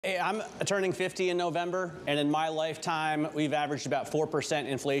Hey, I'm turning 50 in November, and in my lifetime, we've averaged about 4%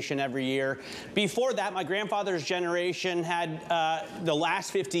 inflation every year. Before that, my grandfather's generation had the last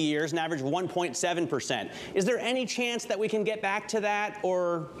 50 years an average 1.7%. Is there any chance that we can get back to that,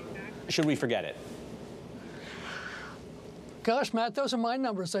 or should we forget it? Gosh, Matt, those are my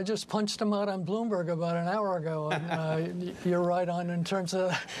numbers. I just punched them out on Bloomberg about an hour ago. And, you're right on in terms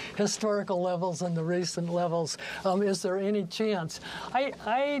of historical levels and the recent levels. Is there any chance?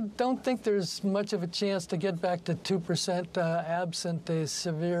 I don't think there's much of a chance to get back to 2% absent a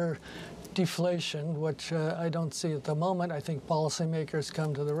severe deflation, which I don't see at the moment. I think policymakers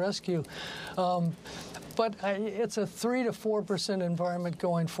come to the rescue. But it's a 3 to 4% environment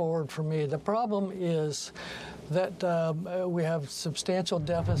going forward for me. The problem is that we have substantial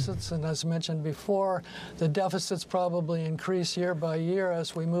deficits, and as mentioned before, the deficits probably increase year by year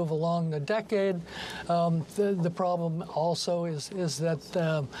as we move along the decade. The problem also is that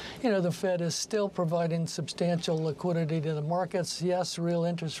the Fed is still providing substantial liquidity to the markets. Yes, real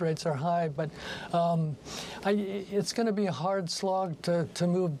interest rates are high, but it's going to be a hard slog to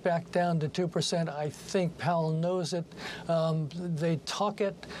move back down to 2%. I think Powell knows it. They talk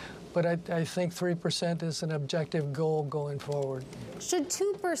it. But I think 3% is an objective goal going forward. Should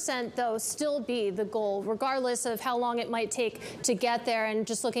 2%, though, still be the goal, regardless of how long it might take to get there? And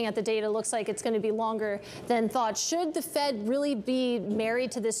just looking at the data, looks like it's going to be longer than thought. Should the Fed really be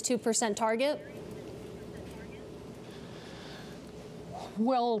married to this 2% target?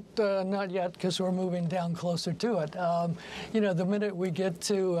 Well, not yet, because we're moving down closer to it. The minute we get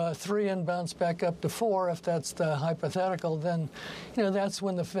to 3 and bounce back up to 4, if that's the hypothetical, then, that's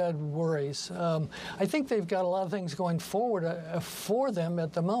when the Fed worries. I think they've got a lot of things going forward for them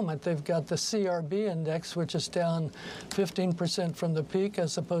at the moment. They've got the CRB index, which is down 15% from the peak,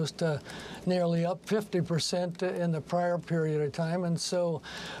 as opposed to nearly up 50% in the prior period of time. And so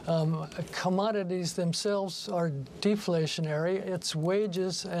commodities themselves are deflationary. It's wages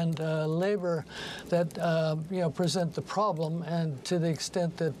and labor that present the problem, and to the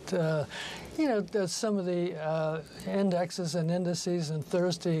extent that that some of the indexes and indices and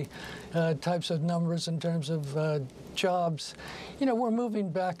thirsty types of numbers in terms of jobs, we're moving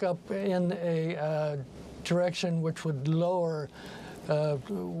back up in a direction which would lower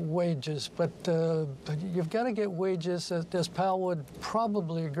wages, but you've got to get wages, as Powell would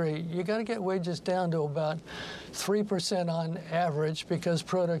probably agree, you got to get wages down to about 3% on average, because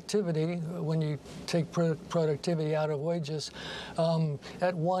productivity, when you take productivity out of wages,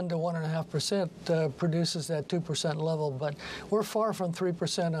 at 1 to 1.5% produces that 2% level. But we're far from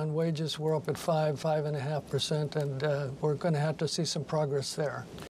 3% on wages. We're up at 5.5%, and we're going to have to see some progress there.